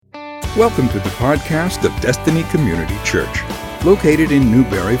Welcome to the podcast of Destiny Community Church, located in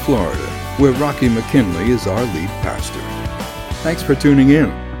Newberry, Florida, where Rocky McKinley is our lead pastor. Thanks for tuning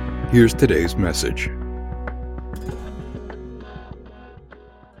in. Here's today's message.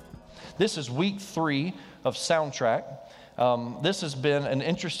 This is week 3 of Soundtrack. This has been an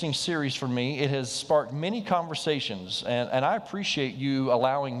interesting series for me. It has sparked many conversations, and I appreciate you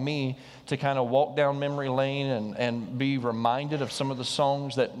allowing me to kind of walk down memory lane and be reminded of some of the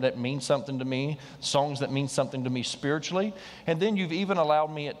songs that mean something to me, songs that mean something to me spiritually. And then you've even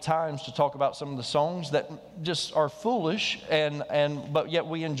allowed me at times to talk about some of the songs that just are foolish, but yet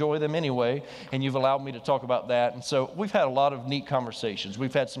we enjoy them anyway, and you've allowed me to talk about that. And so we've had a lot of neat conversations.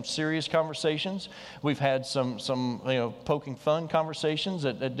 We've had some serious conversations. We've had some poking fun conversations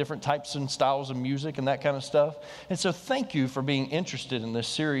at different types and styles of music and that kind of stuff. And so thank you for being interested in this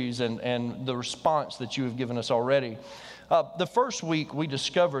series and the response that you have given us already. The first week, we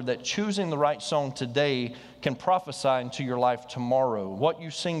discovered that choosing the right song today can prophesy into your life tomorrow. What you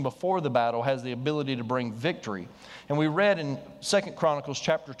sing before the battle has the ability to bring victory. And we read in 2 Chronicles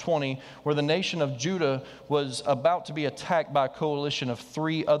chapter 20, where the nation of Judah was about to be attacked by a coalition of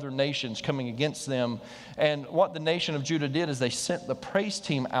 3 other nations coming against them. And what the nation of Judah did is they sent the praise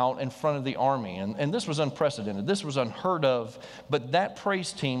team out in front of the army. And this was unprecedented. This was unheard of. But that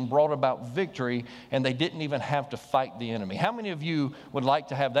praise team brought about victory, and they didn't even have to fight the enemy. How many of you would like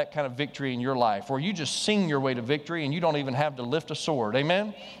to have that kind of victory in your life, where you just sing your way to victory and you don't even have to lift a sword?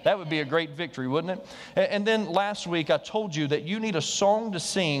 Amen? That would be a great victory, wouldn't it? And then last week, I told you that you need a song to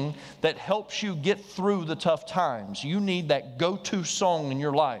sing that helps you get through the tough times. You need that go-to song in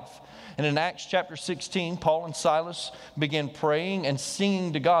your life. And in Acts chapter 16, Paul and Silas began praying and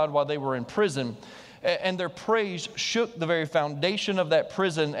singing to God while they were in prison. And their praise shook the very foundation of that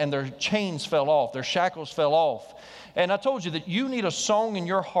prison, and their chains fell off, their shackles fell off. And I told you that you need a song in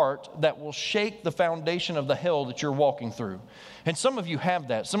your heart that will shake the foundation of the hell that you're walking through. And some of you have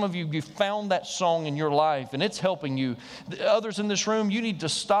that. Some of you found that song in your life, and it's helping you. The others in this room, you need to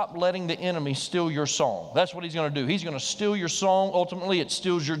stop letting the enemy steal your song. That's what he's going to do. He's going to steal your song. Ultimately, it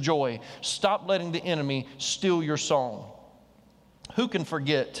steals your joy. Stop letting the enemy steal your song. Who can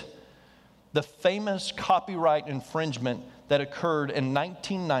forget the famous copyright infringement that occurred in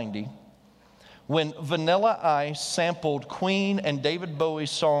 1990 when Vanilla Ice sampled Queen and David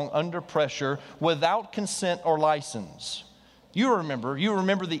Bowie's song Under Pressure without consent or license? You remember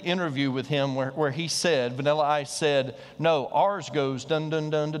the interview with him where he said, Vanilla Ice said, no, ours goes dun dun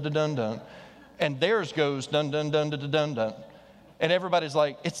dun dun dun dun dun, and theirs goes dun dun dun dun dun dun dun. And everybody's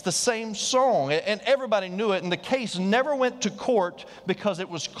like, it's the same song. And everybody knew it. And the case never went to court because it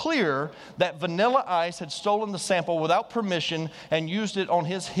was clear that Vanilla Ice had stolen the sample without permission and used it on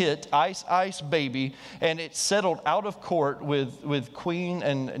his hit, Ice Ice Baby. And it settled out of court with Queen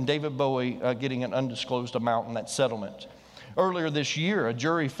and David Bowie getting an undisclosed amount in that settlement. Earlier this year, a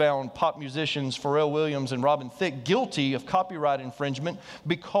jury found pop musicians Pharrell Williams and Robin Thicke guilty of copyright infringement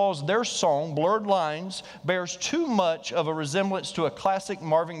because their song, Blurred Lines, bears too much of a resemblance to a classic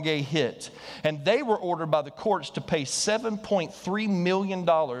Marvin Gaye hit. And they were ordered by the courts to pay $7.3 million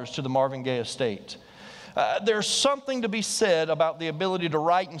to the Marvin Gaye estate. There's something to be said about the ability to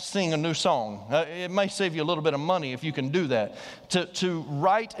write and sing a new song. It may save you a little bit of money if you can do that, to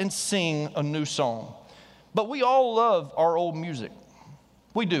write and sing a new song. But we all love our old music.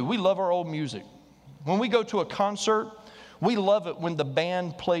 We do. We love our old music. When we go to a concert, we love it when the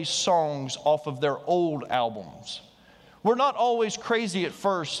band plays songs off of their old albums. We're not always crazy at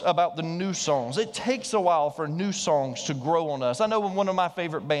first about the new songs. It takes a while for new songs to grow on us. I know when one of my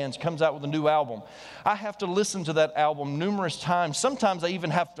favorite bands comes out with a new album, I have to listen to that album numerous times. Sometimes I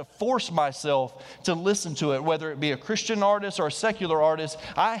even have to force myself to listen to it, whether it be a Christian artist or a secular artist.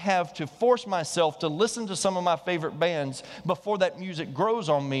 I have to force myself to listen to some of my favorite bands before that music grows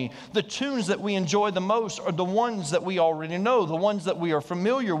on me. The tunes that we enjoy the most are the ones that we already know, the ones that we are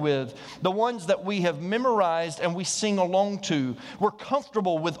familiar with, the ones that we have memorized and we sing along to. We're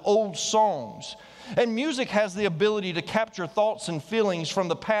comfortable with old songs. And music has the ability to capture thoughts and feelings from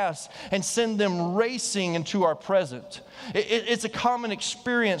the past and send them racing into our present. It's a common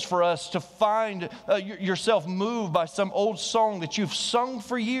experience for us to find yourself moved by some old song that you've sung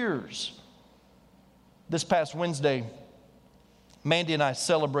for years. This past Wednesday, Mandy and I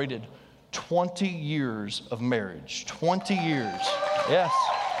celebrated 20 years of marriage. 20 years. Yes.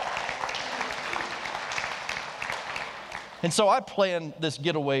 And so I planned this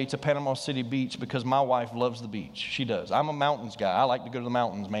getaway to Panama City Beach because my wife loves the beach. She does. I'm a mountains guy. I like to go to the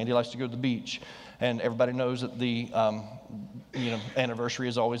mountains. Mandy likes to go to the beach. And everybody knows that the anniversary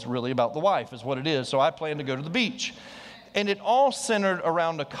is always really about the wife, is what it is. So I planned to go to the beach. And it all centered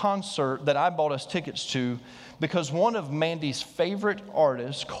around a concert that I bought us tickets to because one of Mandy's favorite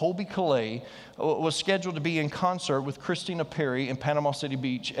artists, Colbie Caillat, was scheduled to be in concert with Christina Perri in Panama City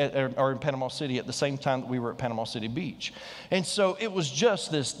Beach, or in Panama City at the same time that we were at Panama City Beach. And so it was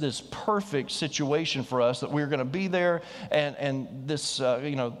just this perfect situation for us that we were going to be there, and this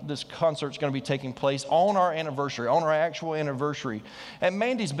this concert's going to be taking place on our anniversary, on our actual anniversary. And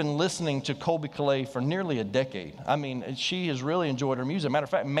Mandy's been listening to Colbie Caillat for nearly a decade. I mean, she has really enjoyed her music. Matter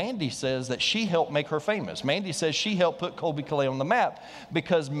of fact, Mandy says that she helped make her famous. Mandy says she helped put Colbie Caillat on the map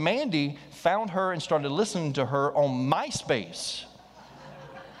because Mandy found her and started listening to her on MySpace.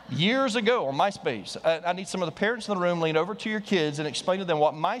 Years ago on MySpace. I need some of the parents in the room lean over to your kids and explain to them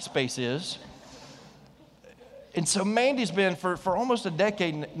what MySpace is. And so Mandy's been, for almost a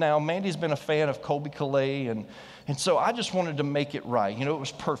decade now, Mandy's been a fan of Colbie Caillat, and so I just wanted to make it right. You know, it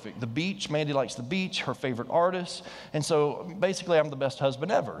was perfect. The beach, Mandy likes the beach, her favorite artist. And so basically I'm the best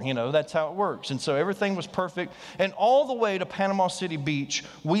husband ever. You know, that's how it works. And so everything was perfect. And all the way to Panama City Beach,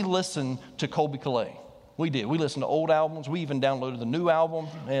 we listened to Colbie Caillat. We did. We listened to old albums. We even downloaded the new album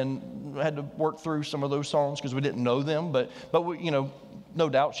and had to work through some of those songs because we didn't know them. But we, you know, no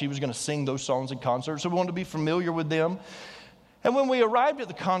doubt she was going to sing those songs in concert. So we wanted to be familiar with them. And when we arrived at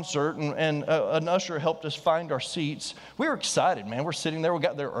the concert and an usher helped us find our seats, we were excited, man. We're sitting there. We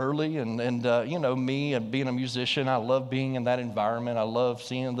got there early. And you know, me and being a musician, I love being in that environment. I love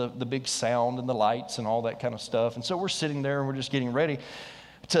seeing the big sound and the lights and all that kind of stuff. And so we're sitting there and we're just getting ready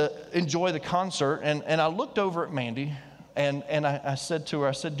to enjoy the concert. And I looked over at Mandy and I said to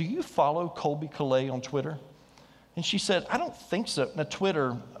her, do you follow Colbie Caillat on Twitter? And she said, I don't think so. Now,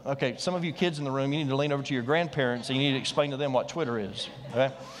 Twitter, okay, some of you kids in the room, you need to lean over to your grandparents and you need to explain to them what Twitter is,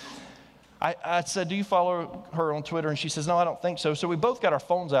 okay? I said, do you follow her on Twitter? And she says, no, I don't think so. So we both got our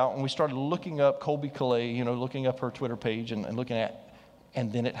phones out and we started looking up Colbie Caillat, you know, looking up her Twitter page and looking at,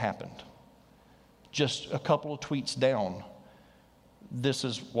 and then it happened. Just a couple of tweets down, this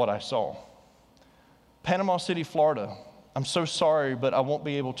is what I saw. Panama City, Florida. I'm so sorry, but I won't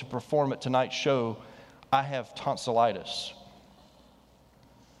be able to perform at tonight's show. I have tonsillitis.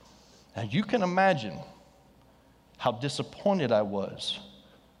 Now you can imagine how disappointed I was.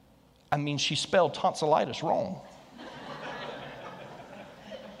 I mean, she spelled tonsillitis wrong.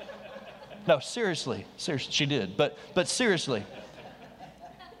 No, seriously, she did. But seriously.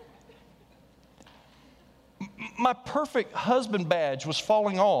 My perfect husband badge was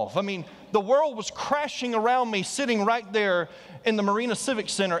falling off. I mean, the world was crashing around me, sitting right there in the Marina Civic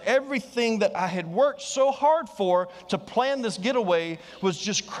Center. Everything that I had worked so hard for to plan this getaway was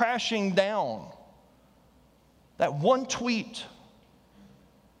just crashing down. That one tweet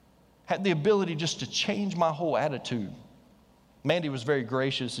had the ability just to change my whole attitude. Mandy was very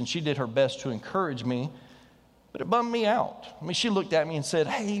gracious, and she did her best to encourage me. But it bummed me out. I mean, she looked at me and said,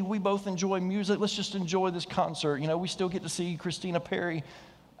 hey, we both enjoy music. Let's just enjoy this concert. You know, we still get to see Christina Perri.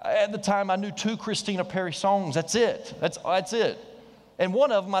 At the time, I knew 2 Christina Perri songs. That's it. That's it. And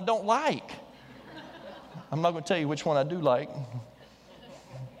one of them I don't like. I'm not going to tell you which one I do like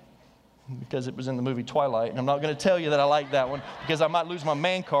because it was in the movie Twilight. And I'm not going to tell you that I like that one because I might lose my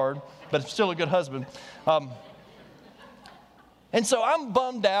man card, but it's still a good husband. And so I'm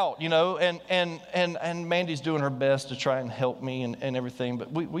bummed out, you know, and Mandy's doing her best to try and help me and everything,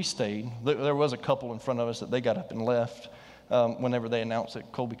 but we stayed. There was a couple in front of us that they got up and left whenever they announced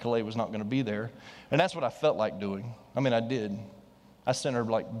that Colbie Caillat was not going to be there. And that's what I felt like doing. I mean, I did. I sent her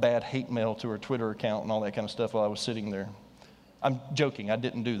like bad hate mail to her Twitter account and all that kind of stuff while I was sitting there. I'm joking. I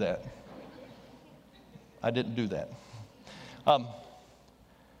didn't do that. And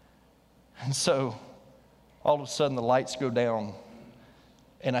so all of a sudden the lights go down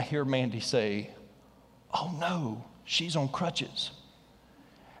and I hear Mandy say, oh no, she's on crutches.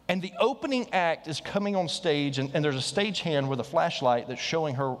 And the opening act is coming on stage and there's a stagehand with a flashlight that's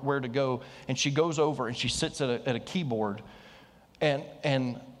showing her where to go. And she goes over and she sits at a keyboard.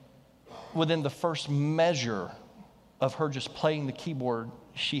 And within the first measure of her just playing the keyboard,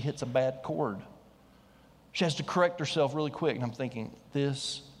 she hits a bad chord. She has to correct herself really quick. And I'm thinking,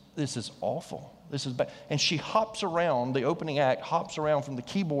 this is awful. This is bad. And she hops around, the opening act hops around from the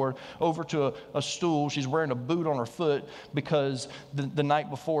keyboard over to a stool. She's wearing a boot on her foot because the night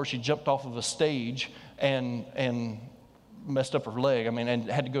before she jumped off of a stage and messed up her leg. I mean, and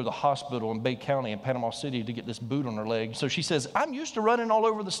had to go to the hospital in Bay County in Panama City to get this boot on her leg. So she says, I'm used to running all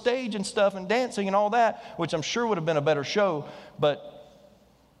over the stage and stuff and dancing and all that, which I'm sure would have been a better show, but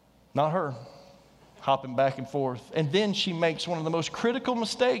not her. Hopping back and forth. And then she makes one of the most critical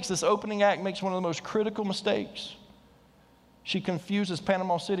mistakes. This opening act makes one of the most critical mistakes. She confuses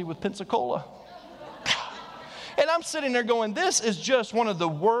Panama City with Pensacola. And I'm sitting there going, this is just one of the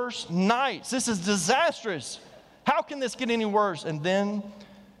worst nights. This is disastrous. How can this get any worse? And then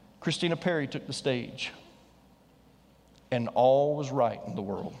Christina Perri took the stage, and all was right in the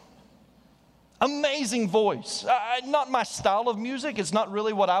world. Amazing voice. Not my style of music. It's not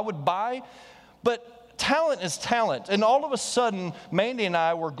really what I would buy, but talent is talent. And all of a sudden, Mandy and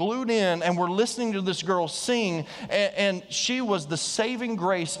I were glued in, and we're listening to this girl sing, and she was the saving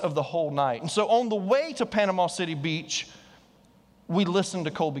grace of the whole night. And so on the way to Panama City Beach, we listened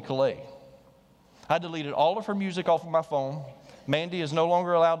to Colbie Caillat. I deleted all of her music off of my phone. Mandy is no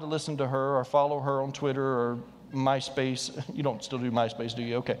longer allowed to listen to her or follow her on Twitter or MySpace. You don't still do MySpace, do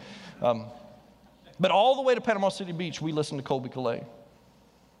you? Okay. But all the way to Panama City Beach, we listened to Colbie Caillat.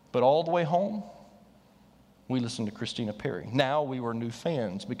 But all the way home, we listened to Christina Perri. Now we were new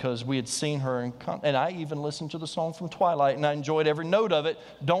fans because we had seen her, and I even listened to the song from Twilight, and I enjoyed every note of it.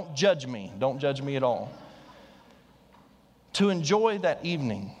 Don't judge me. Don't judge me at all. To enjoy that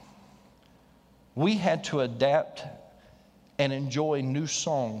evening, we had to adapt and enjoy new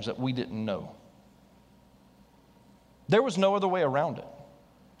songs that we didn't know. There was no other way around it.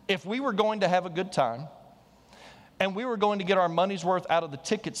 If we were going to have a good time, and we were going to get our money's worth out of the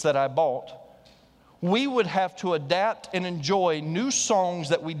tickets that I bought, we would have to adapt and enjoy new songs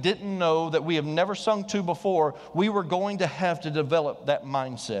that we didn't know, that we have never sung to before. We were going to have to develop that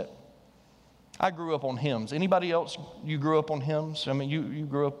mindset. I grew up on hymns. Anybody else, you grew up on hymns? I mean, you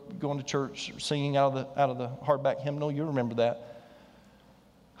grew up going to church, singing out of the hardback hymnal. You remember that.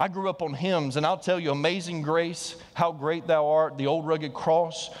 I grew up on hymns, and I'll tell you, Amazing Grace, How Great Thou Art, The Old Rugged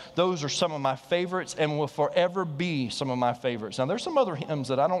Cross, those are some of my favorites and will forever be some of my favorites. Now, there's some other hymns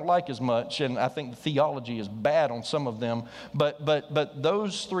that I don't like as much, and I think the theology is bad on some of them, but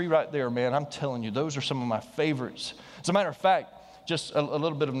those three right there, man, I'm telling you, those are some of my favorites. As a matter of fact, just a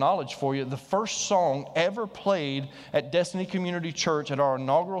little bit of knowledge for you, the first song ever played at Destiny Community Church at our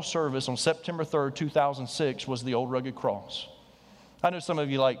inaugural service on September 3rd, 2006 was The Old Rugged Cross. I know some of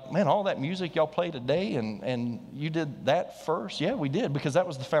you like, man, all that music y'all play today and you did that first? Yeah, we did, because that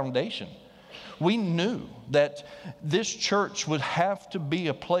was the foundation. We knew that this church would have to be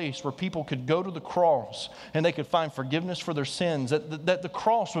a place where people could go to the cross and they could find forgiveness for their sins, that the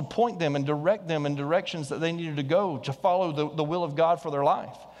cross would point them and direct them in directions that they needed to go to follow the will of God for their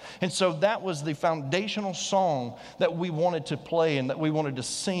life. And so that was the foundational song that we wanted to play and that we wanted to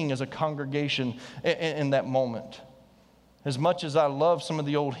sing as a congregation in that moment. As much as I love some of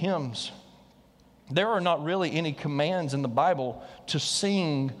the old hymns, there are not really any commands in the Bible to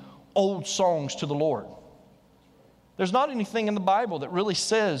sing old songs to the Lord. There's not anything in the Bible that really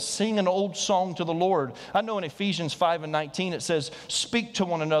says sing an old song to the Lord. I know in Ephesians 5:19 it says speak to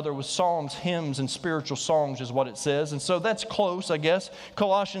one another with psalms, hymns, and spiritual songs is what it says. And so that's close, I guess.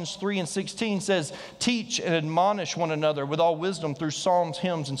 Colossians 3:16 says teach and admonish one another with all wisdom through psalms,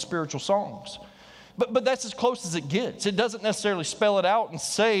 hymns, and spiritual songs. But that's as close as it gets. It doesn't necessarily spell it out and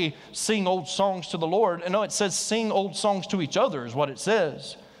say sing old songs to the Lord. No, it says sing old songs to each other is what it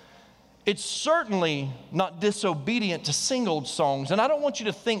says. It's certainly not disobedient to sing old songs. And I don't want you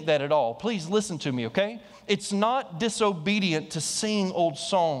to think that at all. Please listen to me, okay? It's not disobedient to sing old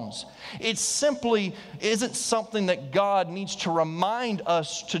songs. It simply isn't something that God needs to remind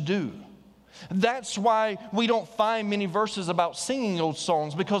us to do. That's why we don't find many verses about singing old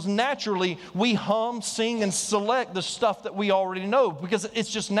songs, because naturally we hum, sing, and select the stuff that we already know because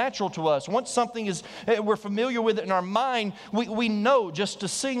it's just natural to us. Once something is, we're familiar with it in our mind, we know just to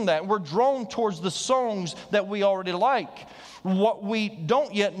sing that. We're drawn towards the songs that we already like. What we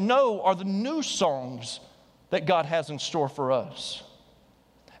don't yet know are the new songs that God has in store for us.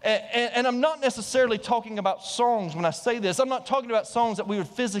 And I'm not necessarily talking about songs when I say this. I'm not talking about songs that we would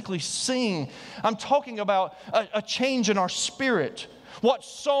physically sing. I'm talking about a change in our spirit. What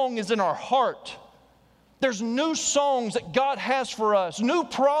song is in our heart? There's new songs that God has for us, new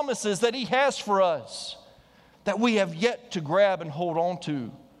promises that He has for us that we have yet to grab and hold on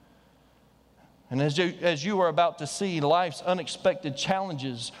to. And as you are about to see, life's unexpected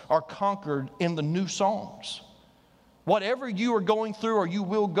challenges are conquered in the new songs. Whatever you are going through or you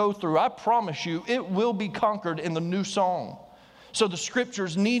will go through, I promise you, it will be conquered in the new song. So the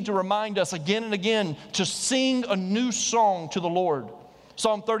scriptures need to remind us again and again to sing a new song to the Lord.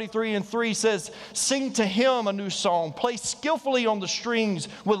 Psalm 33:3 says, sing to Him a new song, play skillfully on the strings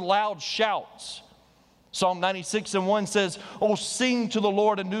with loud shouts. Psalm 96:1 says, oh, sing to the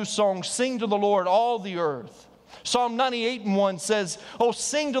Lord a new song, sing to the Lord all the earth. Psalm 98:1 says, oh,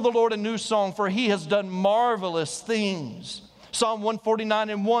 sing to the Lord a new song, for He has done marvelous things. Psalm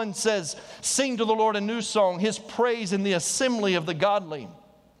 149:1 says, sing to the Lord a new song, His praise in the assembly of the godly.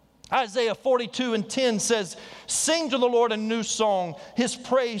 Isaiah 42:10 says, sing to the Lord a new song, his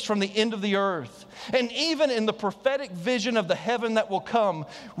praise from the end of the earth. And even in the prophetic vision of the heaven that will come,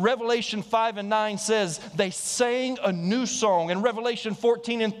 Revelation 5:9 says, they sang a new song. And Revelation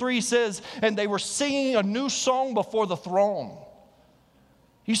 14:3 says, and they were singing a new song before the throne.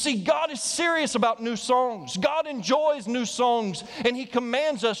 You see, God is serious about new songs. God enjoys new songs, and he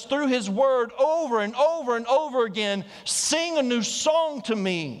commands us through his word over and over and over again, sing a new song to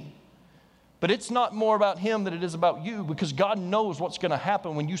me. But it's not more about him than it is about you, because God knows what's going to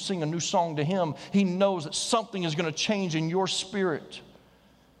happen when you sing a new song to him. He knows that something is going to change in your spirit.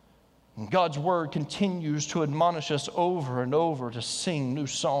 And God's word continues to admonish us over and over to sing new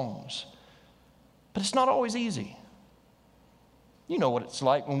songs. But it's not always easy. You know what it's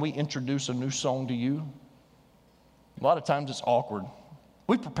like when we introduce a new song to you. A lot of times it's awkward.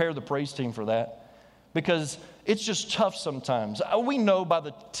 We prepare the praise team for that, because it's just tough sometimes. We know by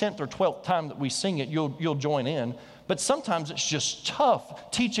the 10th or 12th time that we sing it, you'll join in. But sometimes it's just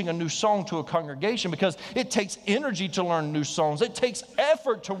tough teaching a new song to a congregation, because it takes energy to learn new songs. It takes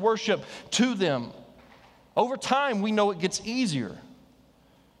effort to worship to them. Over time, we know it gets easier.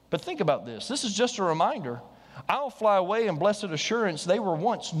 But think about this. This is just a reminder. I'll Fly Away and Blessed Assurance, they were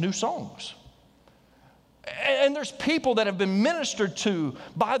once new songs. And there's people that have been ministered to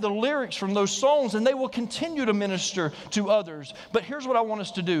by the lyrics from those songs, and they will continue to minister to others. But here's what I want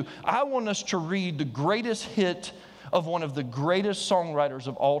us to do. I want us to read the greatest hit of one of the greatest songwriters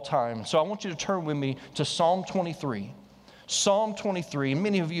of all time. So I want you to turn with me to Psalm 23. Psalm 23, and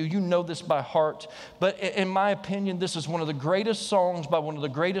many of you know this by heart, but in my opinion, this is one of the greatest songs by one of the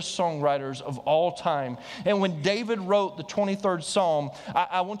greatest songwriters of all time. And when David wrote the 23rd Psalm,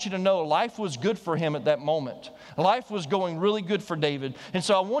 I want you to know life was good for him at that moment. Life was going really good for David. And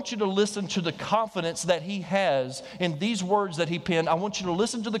so I want you to listen to the confidence that he has in these words that he penned. I want you to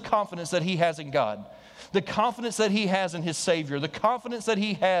listen to the confidence that he has in God, the confidence that he has in his Savior, the confidence that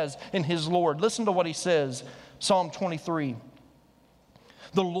he has in his Lord. Listen to what he says. Psalm 23,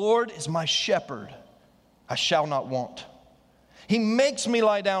 the Lord is my shepherd, I shall not want. He makes me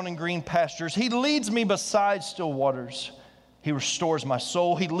lie down in green pastures. He leads me beside still waters. He restores my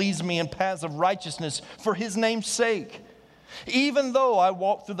soul. He leads me in paths of righteousness for his name's sake. Even though I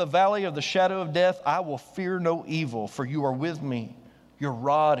walk through the valley of the shadow of death, I will fear no evil, for you are with me. Your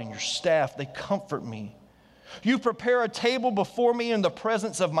rod and your staff, they comfort me. You prepare a table before me in the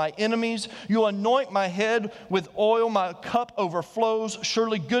presence of my enemies. You anoint my head with oil. My cup overflows.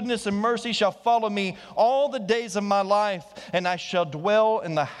 Surely goodness and mercy shall follow me all the days of my life, and I shall dwell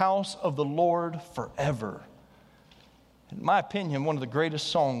in the house of the Lord forever. In my opinion, one of the greatest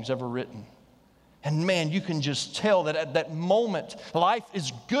songs ever written. And man, you can just tell that at that moment, life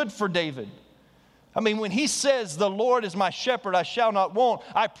is good for David. I mean, when he says, the Lord is my shepherd, I shall not want,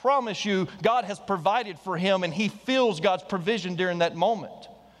 I promise you, God has provided for him, and he feels God's provision during that moment.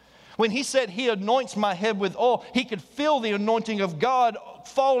 When he said he anoints my head with oil, he could feel the anointing of God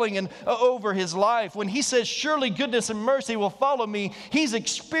falling over his life. When he says, surely goodness and mercy will follow me, he's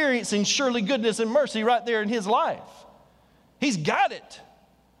experiencing surely goodness and mercy right there in his life. He's got it.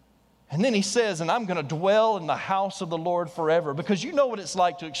 And then he says, and I'm going to dwell in the house of the Lord forever. Because you know what it's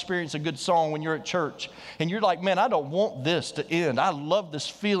like to experience a good song when you're at church. And you're like, man, I don't want this to end. I love this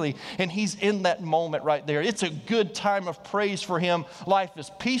feeling. And he's in that moment right there. It's a good time of praise for him. Life is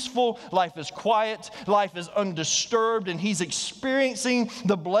peaceful. Life is quiet. Life is undisturbed. And he's experiencing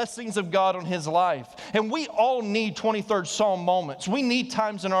the blessings of God on his life. And we all need 23rd Psalm moments. We need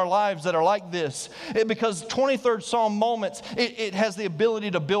times in our lives that are like this. Because 23rd Psalm moments, it has the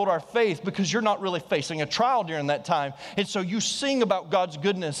ability to build our faith, because you're not really facing a trial during that time. And so you sing about God's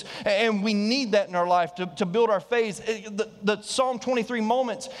goodness, and we need that in our life to build our faith. The Psalm 23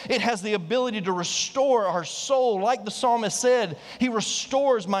 moments, it has the ability to restore our soul. Like the psalmist said, he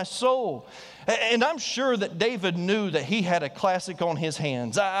restores my soul. And I'm sure that David knew that he had a classic on his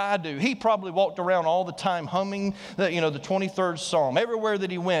hands. I do. He probably walked around all the time humming the 23rd Psalm everywhere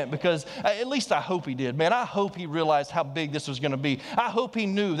that he went, because at least I hope he did. Man, I hope he realized how big this was going to be. I hope he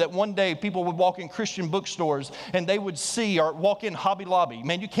knew that one day people would walk in Christian bookstores and they would see, or walk in Hobby Lobby.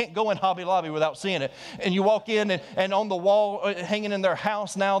 Man, you can't go in Hobby Lobby without seeing it. And you walk in and on the wall hanging in their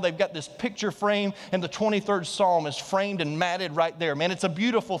house now, they've got this picture frame, and the 23rd Psalm is framed and matted right there. Man, it's a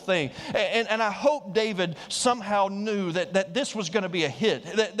beautiful thing. And I hope David somehow knew that this was going to be a hit,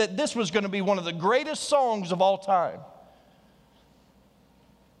 that this was going to be one of the greatest songs of all time.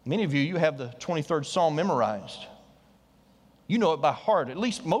 Many of you have the 23rd Psalm memorized. You know it by heart, at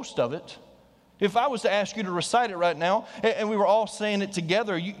least most of it. If I was to ask you to recite it right now, and we were all saying it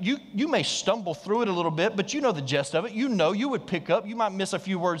together, you may stumble through it a little bit, but you know the gist of it. You would pick up. You might miss a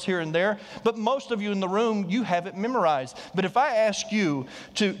few words here and there, but most of you in the room, you have it memorized. But if I ask you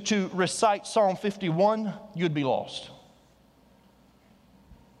to recite Psalm 51, you'd be lost.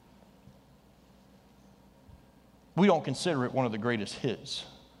 We don't consider it one of the greatest hits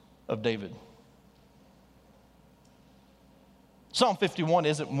of David. Psalm 51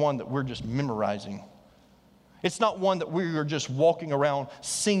 isn't one that we're just memorizing. It's not one that we are just walking around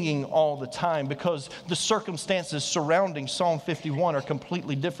singing all the time, because the circumstances surrounding Psalm 51 are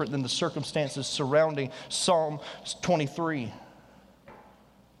completely different than the circumstances surrounding Psalm 23.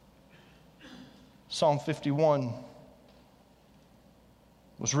 Psalm 51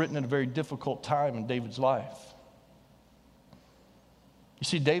 was written at a very difficult time in David's life. You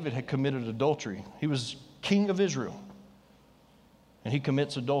see, David had committed adultery. He was king of Israel. And he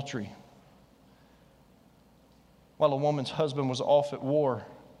commits adultery. While a woman's husband was off at war,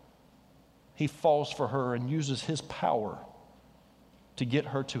 he falls for her and uses his power to get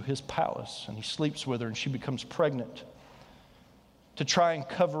her to his palace. And he sleeps with her and she becomes pregnant. To try and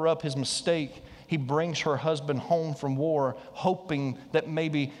cover up his mistake, he brings her husband home from war, hoping that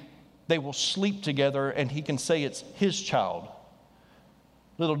maybe they will sleep together and he can say it's his child.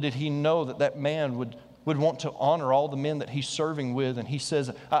 Little did he know that man would want to honor all the men that he's serving with. And he says,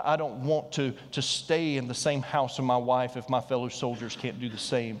 I don't want to stay in the same house with my wife if my fellow soldiers can't do the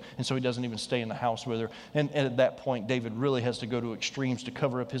same. And so he doesn't even stay in the house with her. And at that point, David really has to go to extremes to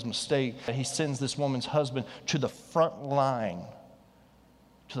cover up his mistake. He sends this woman's husband to the front line.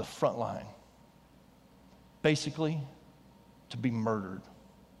 To the front line. Basically, to be murdered.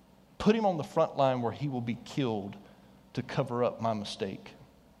 Put him on the front line where he will be killed to cover up my mistake.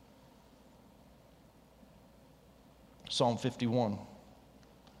 Psalm 51.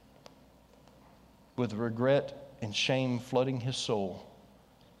 With regret and shame flooding his soul,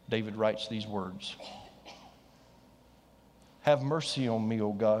 David writes these words. Have mercy on me,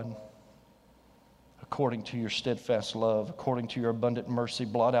 O God, according to your steadfast love, according to your abundant mercy,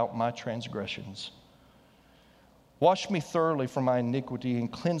 blot out my transgressions. Wash me thoroughly from my iniquity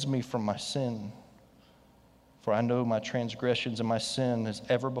and cleanse me from my sin. For I know my transgressions and my sin is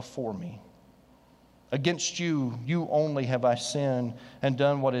ever before me. Against you, you only have I sinned and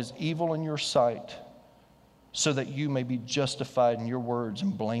done what is evil in your sight, so that you may be justified in your words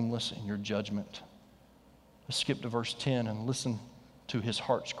and blameless in your judgment. Let's skip to verse 10 and listen to his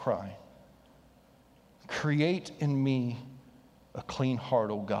heart's cry. Create in me a clean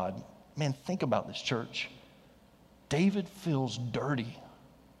heart, O God. Man, think about this, church. David feels dirty.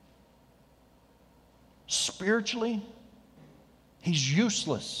 Spiritually, he's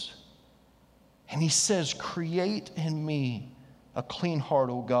useless. And he says, create in me a clean heart,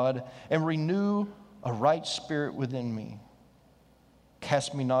 O God, and renew a right spirit within me.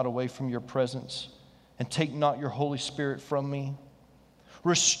 Cast me not away from your presence, and take not your Holy Spirit from me.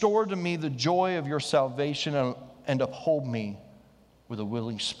 Restore to me the joy of your salvation, and uphold me with a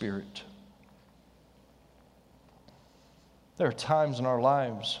willing spirit. There are times in our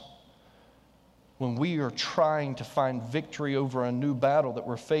lives when we are trying to find victory over a new battle that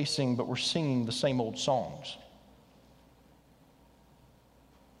we're facing, but we're singing the same old songs.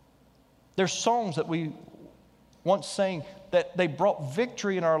 There's songs that we once sang that they brought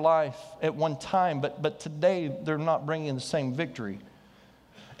victory in our life at one time, but today they're not bringing the same victory.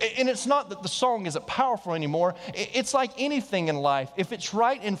 And it's not that the song isn't powerful anymore. It's like anything in life. If it's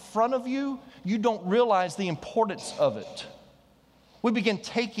right in front of you, you don't realize the importance of it. We begin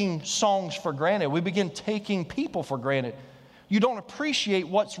taking songs for granted. We begin taking people for granted. You don't appreciate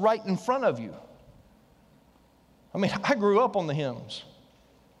what's right in front of you. I mean, I grew up on the hymns.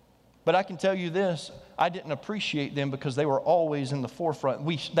 But I can tell you this, I didn't appreciate them because they were always in the forefront.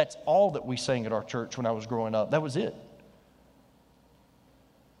 That's all that we sang at our church when I was growing up. That was it.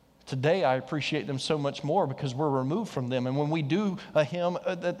 Today, I appreciate them so much more because we're removed from them. And when we do a hymn,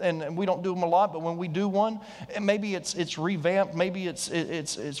 and we don't do them a lot, but when we do one, maybe it's revamped, maybe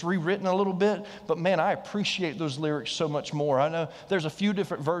it's rewritten a little bit. But man, I appreciate those lyrics so much more. I know there's a few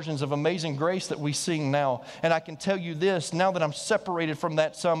different versions of Amazing Grace that we sing now. And I can tell you this, now that I'm separated from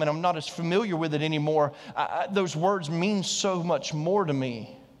that some and I'm not as familiar with it anymore, those words mean so much more to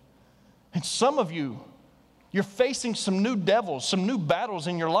me. And some of you, you're facing some new devils, some new battles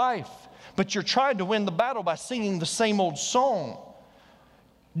in your life, but you're trying to win the battle by singing the same old song.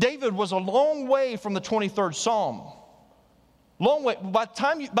 David was a long way from the 23rd Psalm. Long way. By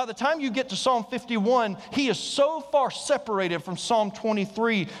the time you get to Psalm 51, he is so far separated from Psalm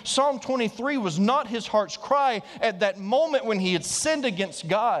 23. Psalm 23 was not his heart's cry at that moment when he had sinned against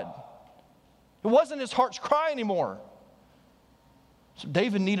God. It wasn't his heart's cry anymore. So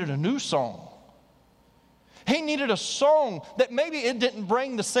David needed a new song. He needed a song that maybe it didn't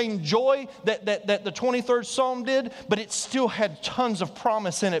bring the same joy that the 23rd Psalm did, but it still had tons of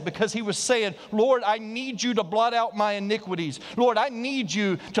promise in it, because he was saying, Lord, I need you to blot out my iniquities. Lord, I need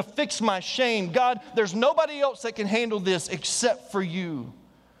you to fix my shame. God, there's nobody else that can handle this except for you.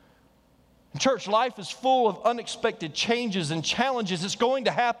 Church, life is full of unexpected changes and challenges. It's going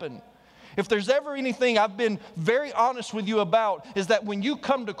to happen. If there's ever anything I've been very honest with you about, is that when you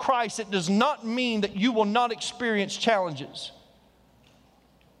come to Christ, it does not mean that you will not experience challenges.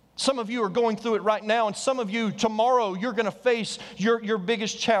 Some of you are going through it right now, and some of you tomorrow, you're going to face your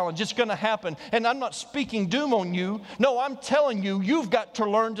biggest challenge. It's going to happen. And I'm not speaking doom on you. No, I'm telling you, you've got to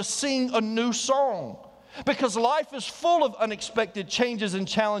learn to sing a new song. Because life is full of unexpected changes and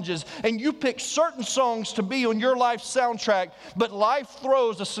challenges, and you pick certain songs to be on your life soundtrack, but life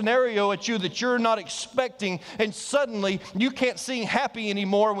throws a scenario at you that you're not expecting, and suddenly you can't sing happy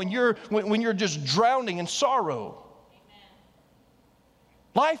anymore when you're just drowning in sorrow. Amen.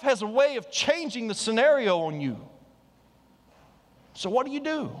 Life has a way of changing the scenario on you. So what do you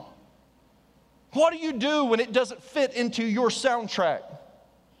do? What do you do when it doesn't fit into your soundtrack?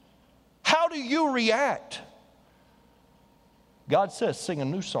 How do you react? God says, sing a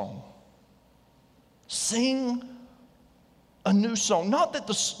new song. Sing a new song. Not that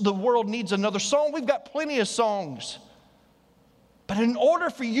the world needs another song. We've got plenty of songs. But in order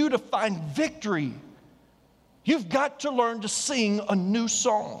for you to find victory, you've got to learn to sing a new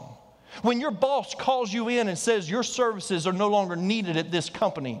song. When your boss calls you in and says your services are no longer needed at this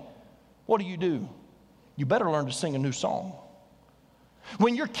company, what do? You better learn to sing a new song.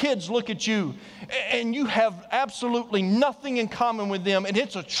 When your kids look at you and you have absolutely nothing in common with them, and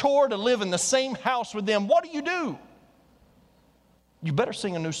it's a chore to live in the same house with them, what do? You better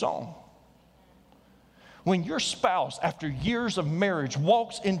sing a new song. When your spouse, after years of marriage,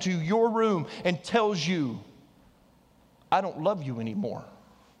 walks into your room and tells you, I don't love you anymore,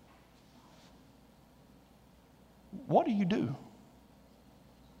 what do?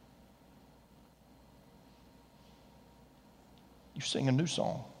 You sing a new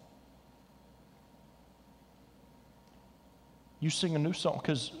song. You sing a new song,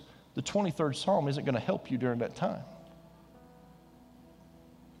 because the 23rd Psalm isn't going to help you during that time.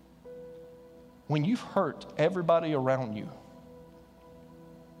 When you've hurt everybody around you,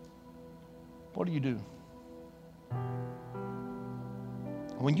 what do?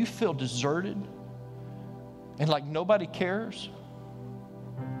 When you feel deserted and like nobody cares,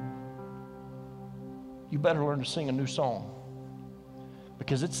 you better learn to sing a new song.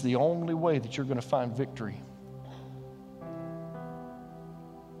 Because it's the only way that you're going to find victory.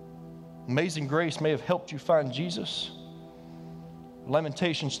 Amazing Grace may have helped you find Jesus.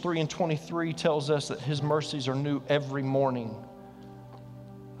 Lamentations 3:23 tells us that his mercies are new every morning.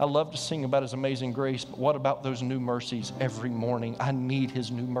 I love to sing about his amazing grace, but what about those new mercies every morning? I need his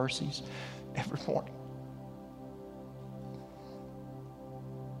new mercies every morning.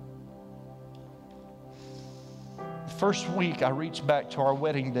 First week, I reached back to our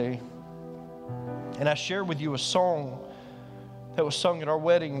wedding day, and I shared with you a song that was sung at our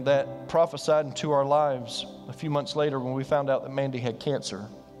wedding that prophesied into our lives a few months later when we found out that Mandy had cancer.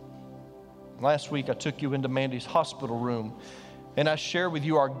 Last week, I took you into Mandy's hospital room, and I shared with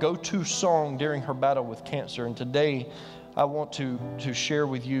you our go-to song during her battle with cancer. And today, I want to share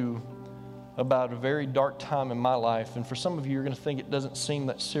with you about a very dark time in my life. And for some of you, you're going to think it doesn't seem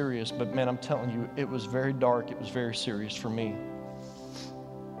that serious, but man, I'm telling you, it was very dark. It was very serious for me.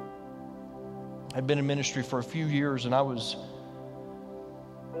 I'd been in ministry for a few years, and I was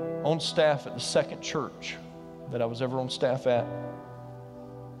on staff at the second church that I was ever on staff at.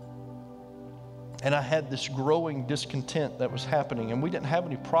 And I had this growing discontent that was happening, and we didn't have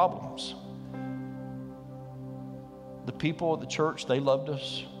any problems. The people at the church, they loved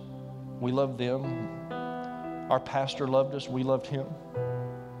us. We loved them. Our pastor loved us. We loved him.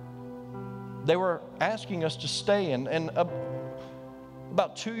 They were asking us to stay. And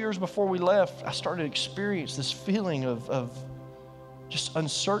about 2 years before we left, I started to experience this feeling of just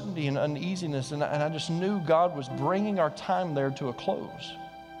uncertainty and uneasiness. And I just knew God was bringing our time there to a close.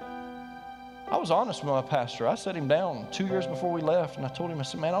 I was honest with my pastor. I sat him down 2 years before we left, and I told him, I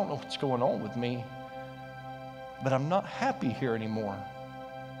said, man, I don't know what's going on with me, but I'm not happy here anymore.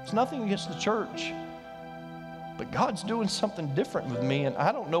 It's nothing against the church, but God's doing something different with me, and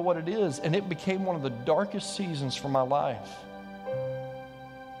I don't know what it is. And it became one of the darkest seasons for my life.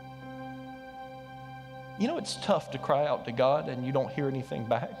 You know, it's tough to cry out to God and you don't hear anything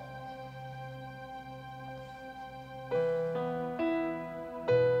back.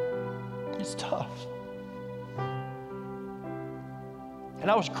 It's tough. And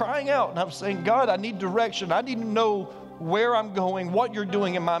I was crying out and I was saying, God, I need direction. I need to know where I'm going, what you're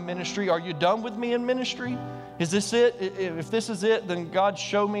doing in my ministry. Are you done with me in ministry? Is this it? If this is it, then God,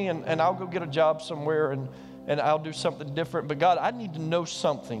 show me and I'll go get a job somewhere and I'll do something different. But God, I need to know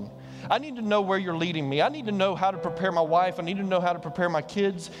something. I need to know where you're leading me. I need to know how to prepare my wife. I need to know how to prepare my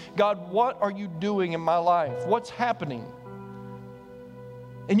kids. God, what are you doing in my life? What's happening?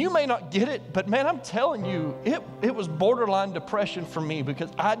 And you may not get it, but man, I'm telling you, it was borderline depression for me because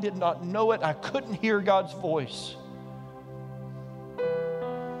I did not know it. I couldn't hear God's voice.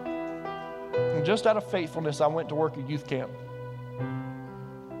 And just out of faithfulness, I went to work at youth camp.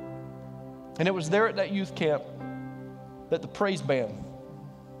 And it was there at that youth camp that the praise band,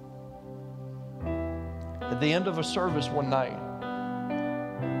 at the end of a service one night,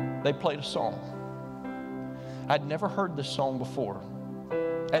 they played a song. I'd never heard this song before.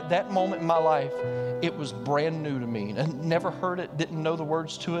 At that moment in my life, it was brand new to me. I never heard it, didn't know the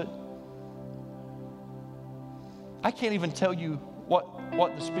words to it. I can't even tell you what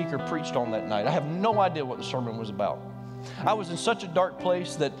the speaker preached on that night. I have no idea what the sermon was about. I was in such a dark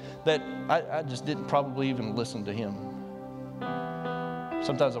place that I just didn't probably even listen to him.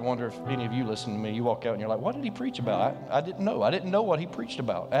 Sometimes I wonder if any of you listen to me, you walk out and you're like, what did he preach about? I didn't know. I didn't know what he preached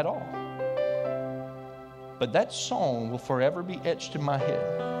about at all. But that song will forever be etched in my head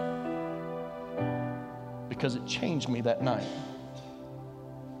because it changed me that night.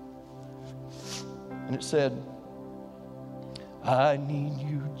 And it said, I need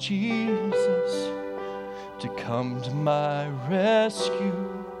you, Jesus, to come to my rescue.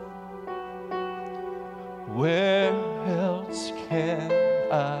 Where else can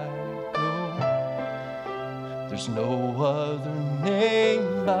I go? There's no other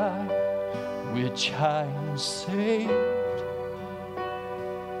name by which I am saved.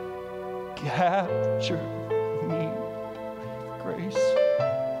 Capture me with grace.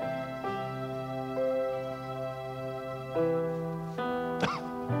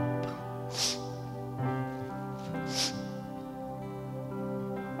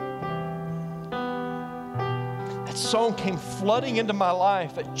 That song came flooding into my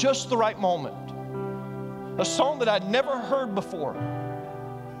life at just the right moment. A song that I'd never heard before.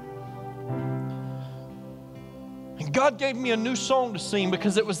 God gave me a new song to sing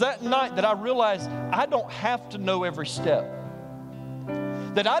because it was that night that I realized I don't have to know every step.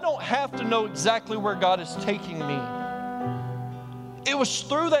 That I don't have to know exactly where God is taking me. It was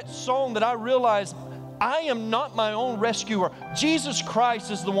through that song that I realized I am not my own rescuer. Jesus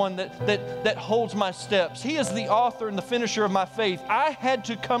Christ is the one that holds my steps. He is the author and the finisher of my faith. I had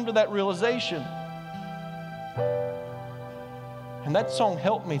to come to that realization. And that song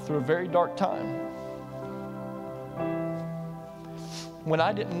helped me through a very dark time. When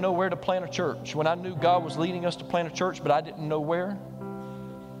I didn't know where to plant a church, when I knew God was leading us to plant a church, but I didn't know where,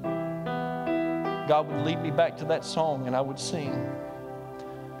 God would lead me back to that song and I would sing,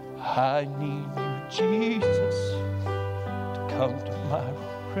 I need you, Jesus, to come to my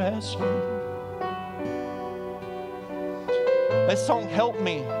rescue. That song helped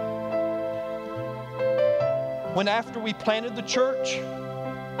me. When after we planted the church,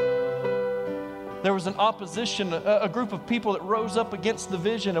 there was an opposition, a group of people that rose up against the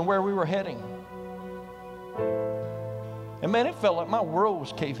vision and where we were heading. And man, it felt like my world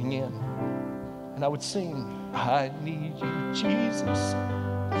was caving in. And I would sing, I need you, Jesus,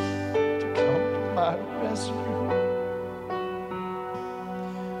 to come to my rescue.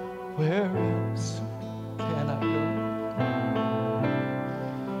 Where else can I go?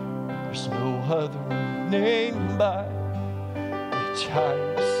 There's no other name by which I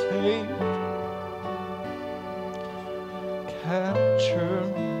am saved. Capture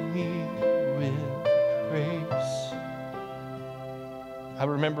me with grace. I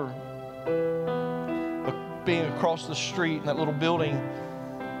remember being across the street in that little building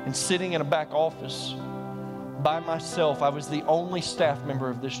and sitting in a back office by myself. I was the only staff member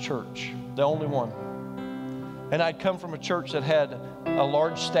of this church, the only one. And I'd come from a church that had a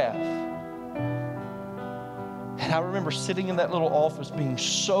large staff. And I remember sitting in that little office being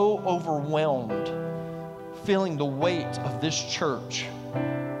so overwhelmed, feeling the weight of this church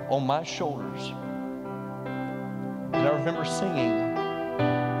on my shoulders. And I remember singing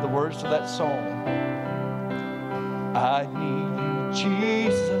the words to that song. I need you,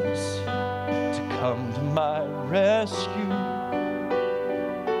 Jesus, to come to my rescue.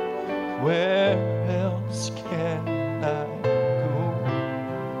 Where else can I go?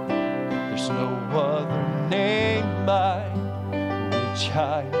 There's no other name by which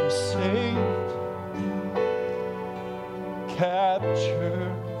I am saved.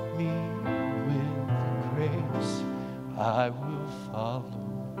 Capture me I will follow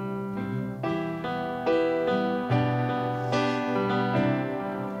you.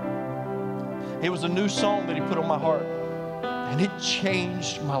 It was a new song that he put on my heart, and it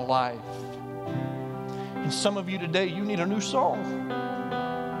changed my life. And some of you today, you need a new song.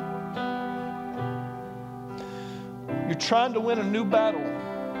 You're trying to win a new battle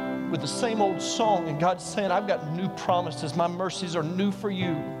with the same old song, and God's saying, I've got new promises. My mercies are new for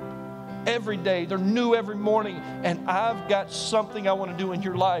you every day. They're new every morning, and I've got something I want to do in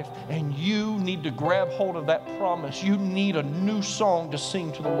your life, and you need to grab hold of that promise. You need a new song to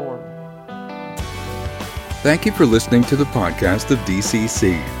sing to the Lord. Thank you for listening to the podcast of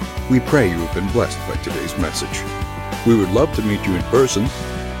DCC. We pray you have been blessed by today's message. We would love to meet you in person.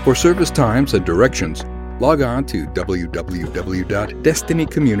 For service times and directions, log on to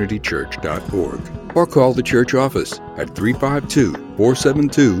www.destinycommunitychurch.org or call the church office at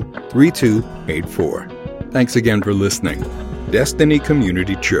 352-472-3284. Thanks again for listening. Destiny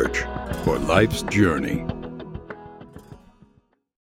Community Church, for life's journey.